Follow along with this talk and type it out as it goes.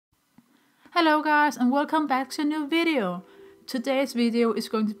Hello guys and welcome back to a new video. Today's video is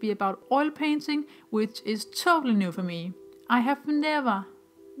going to be about oil painting, which is totally new for me. I have never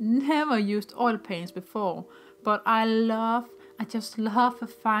used oil paints before, but I just love the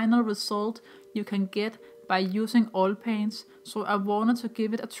final result you can get by using oil paints, so I wanted to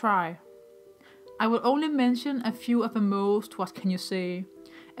give it a try. I will only mention a few of the most,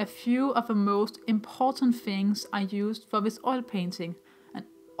 a few of the most important things I used for this oil painting.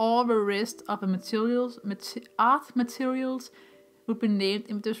 All the rest of the art materials will be named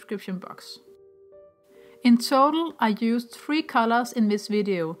in the description box. In total, I used 3 colors in this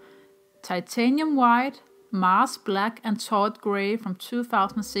video: titanium white, Mars black and Torrit grey from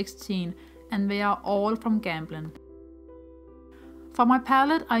 2016, and they are all from Gamblin. For my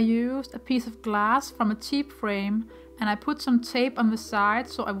palette I used a piece of glass from a cheap frame, and I put some tape on the side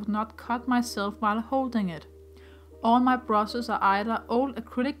so I would not cut myself while holding it. All my brushes are either old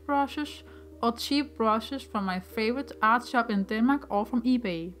acrylic brushes or cheap brushes from my favorite art shop in Denmark or from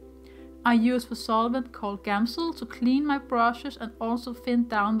eBay. I use the solvent called Gamsol to clean my brushes and also thin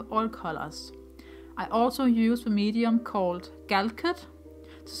down the oil colors. I also use the medium called Galkyd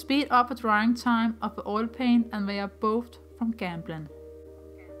to speed up the drying time of the oil paint, and they are both from Gamblin.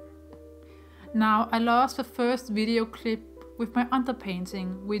 Now I lost the first video clip with my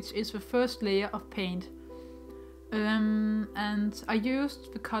underpainting, which is the first layer of paint. And I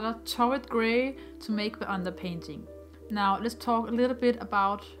used the color Torrit grey to make the underpainting. Now let's talk a little bit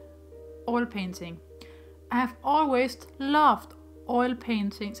about oil painting. I have always loved oil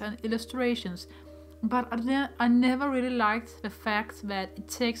paintings and illustrations, but I never really liked the fact that it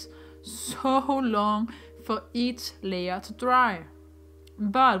takes so long for each layer to dry.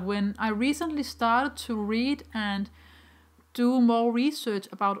 But when I recently started to read and do more research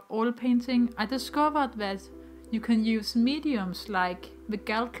about oil painting, I discovered that you can use mediums like the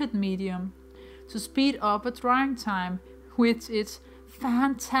Galkyd medium to speed up the drying time, which is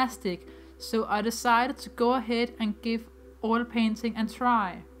fantastic. So I decided to go ahead and give oil painting a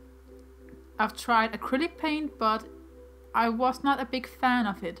try. I've tried acrylic paint, but I was not a big fan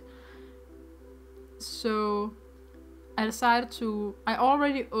of it. So I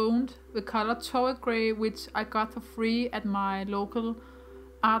already owned the color Torrit grey, which I got for free at my local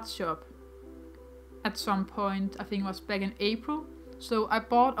art shop at some point. I think it was back in April. So I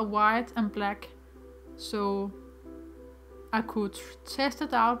bought a white and black so I could test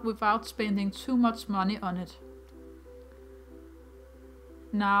it out without spending too much money on it.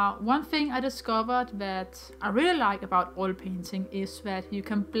 Now, one thing I discovered that I really like about oil painting is that you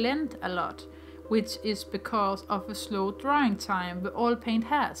can blend a lot, which is because of the slow drying time the oil paint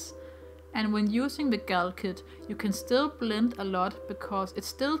has. And when using the Galkyd, you can still blend a lot because it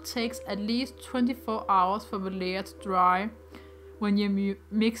still takes at least 24 hours for the layer to dry when you're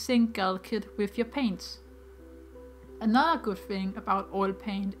mixing Galkyd with your paints. Another good thing about oil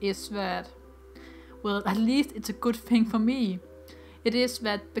paint is that, well, at least it's a good thing for me, it is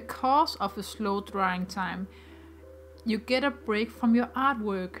that because of the slow drying time, you get a break from your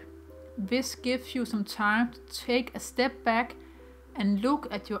artwork. This gives you some time to take a step back and look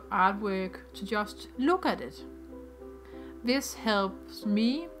at your artwork, to just look at it. This helps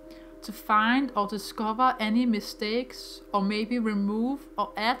me to find or discover any mistakes, or maybe remove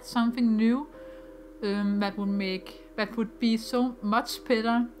or add something new that would be so much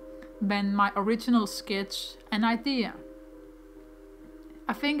better than my original sketch and idea.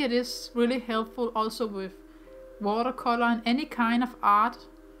 I think it is really helpful also with watercolor and any kind of art,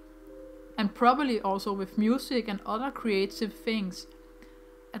 and probably also with music and other creative things.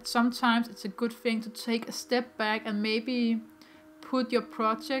 And sometimes it's a good thing to take a step back and maybe put your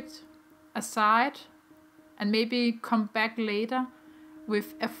project aside and maybe come back later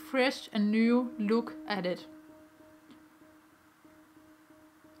with a fresh and new look at it.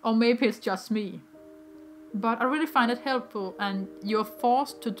 Or maybe it's just me. But I really find it helpful, and you're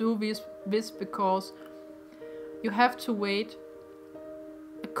forced to do this because you have to wait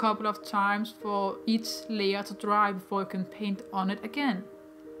a couple of times for each layer to dry before you can paint on it again.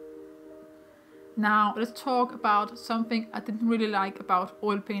 Now let's talk about something I didn't really like about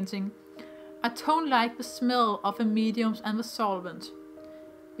oil painting. I don't like the smell of the mediums and the solvent.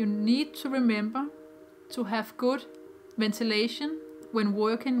 You need to remember to have good ventilation when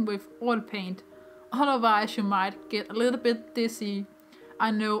working with oil paint, otherwise you might get a little bit dizzy. I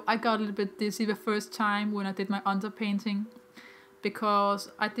know I got a little bit dizzy the first time when I did my underpainting,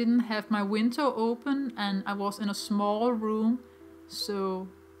 because I didn't have my window open and I was in a small room, so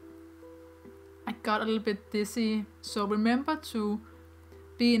I got a little bit dizzy. So remember to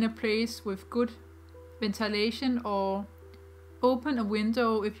be in a place with good ventilation, or open a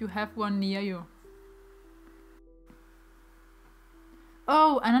window if you have one near you.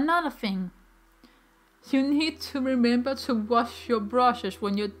 Oh, and another thing. You need to remember to wash your brushes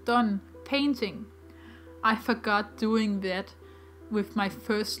when you're done painting. I forgot doing that with my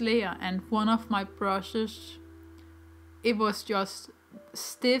first layer, and one of my brushes, it was just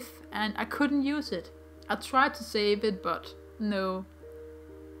stiff and I couldn't use it. I tried to save it, but no,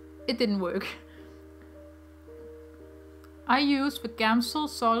 it didn't work. I use the Gamsol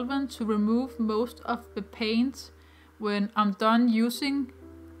solvent to remove most of the paint when I'm done using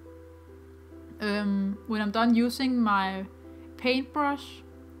my paintbrush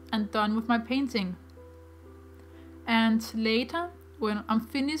and done with my painting. And later, when I'm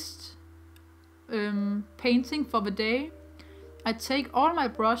finished painting for the day, I take all my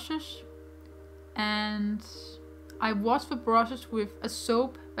brushes and I wash the brushes with a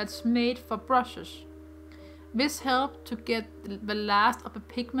soap that's made for brushes. This helps to get the last of the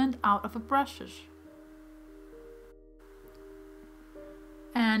pigment out of the brushes.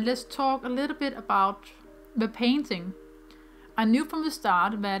 And let's talk a little bit about the painting. I knew from the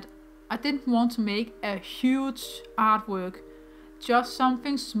start that I didn't want to make a huge artwork, just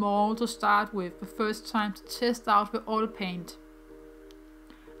something small to start with the first time to test out the oil paint.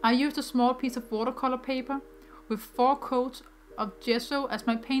 I used a small piece of watercolor paper with 4 coats of gesso as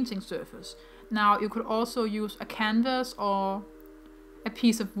my painting surface. Now you could also use a canvas or a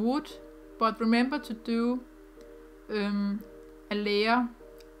piece of wood, but remember to do a layer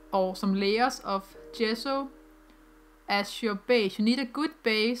or some layers of gesso as your base. You need a good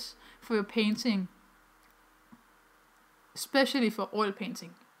base for your painting, especially for oil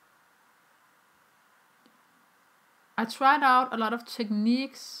painting. I tried out a lot of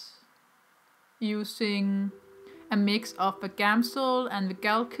techniques using a mix of the Gamsol and the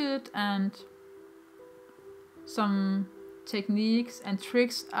Galkyd, and some techniques and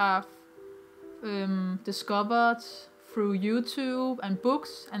tricks I've discovered through YouTube and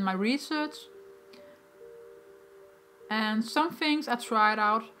books and my research. And some things I tried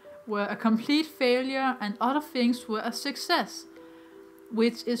out were a complete failure and other things were a success,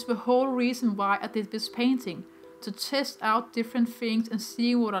 which is the whole reason why I did this painting, to test out different things and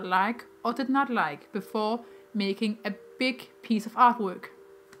see what I like or did not like before making a big piece of artwork.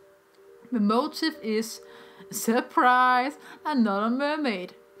 The motive is, surprise, another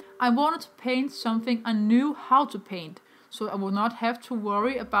mermaid. I wanted to paint something I knew how to paint, so I would not have to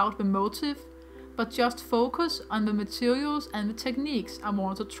worry about the motive, but just focus on the materials and the techniques I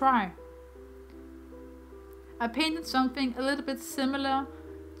wanted to try. I painted something a little bit similar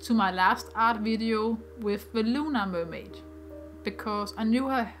to my last art video with the lunar mermaid, because I knew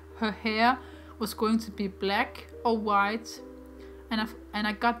her hair was going to be black or white, and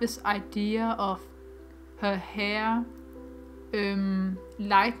I got this idea of her hair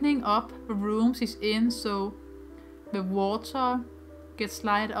lightening up the room she's in, so the water gets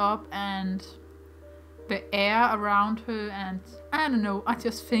light up and the air around her, and I don't know, I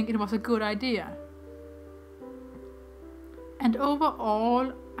just think it was a good idea. And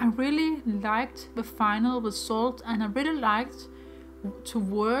overall, I really liked the final result, and I really liked to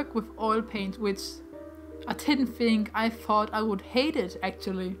work with oil paint, which I didn't think I thought I would hate it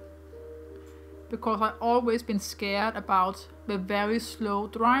actually, because I've always been scared about the very slow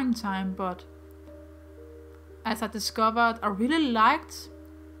drying time, but as I discovered, I really liked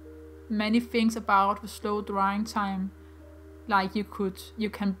many things about the slow drying time. Like you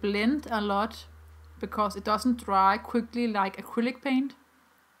can blend a lot because it doesn't dry quickly like acrylic paint,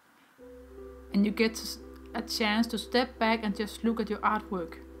 and you get a chance to step back and just look at your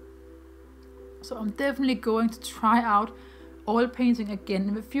artwork. So I'm definitely going to try out oil painting again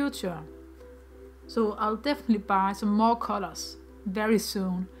in the future. So I'll definitely buy some more colors very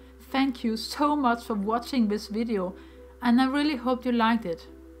soon. Thank you so much for watching this video, and I really hope you liked it.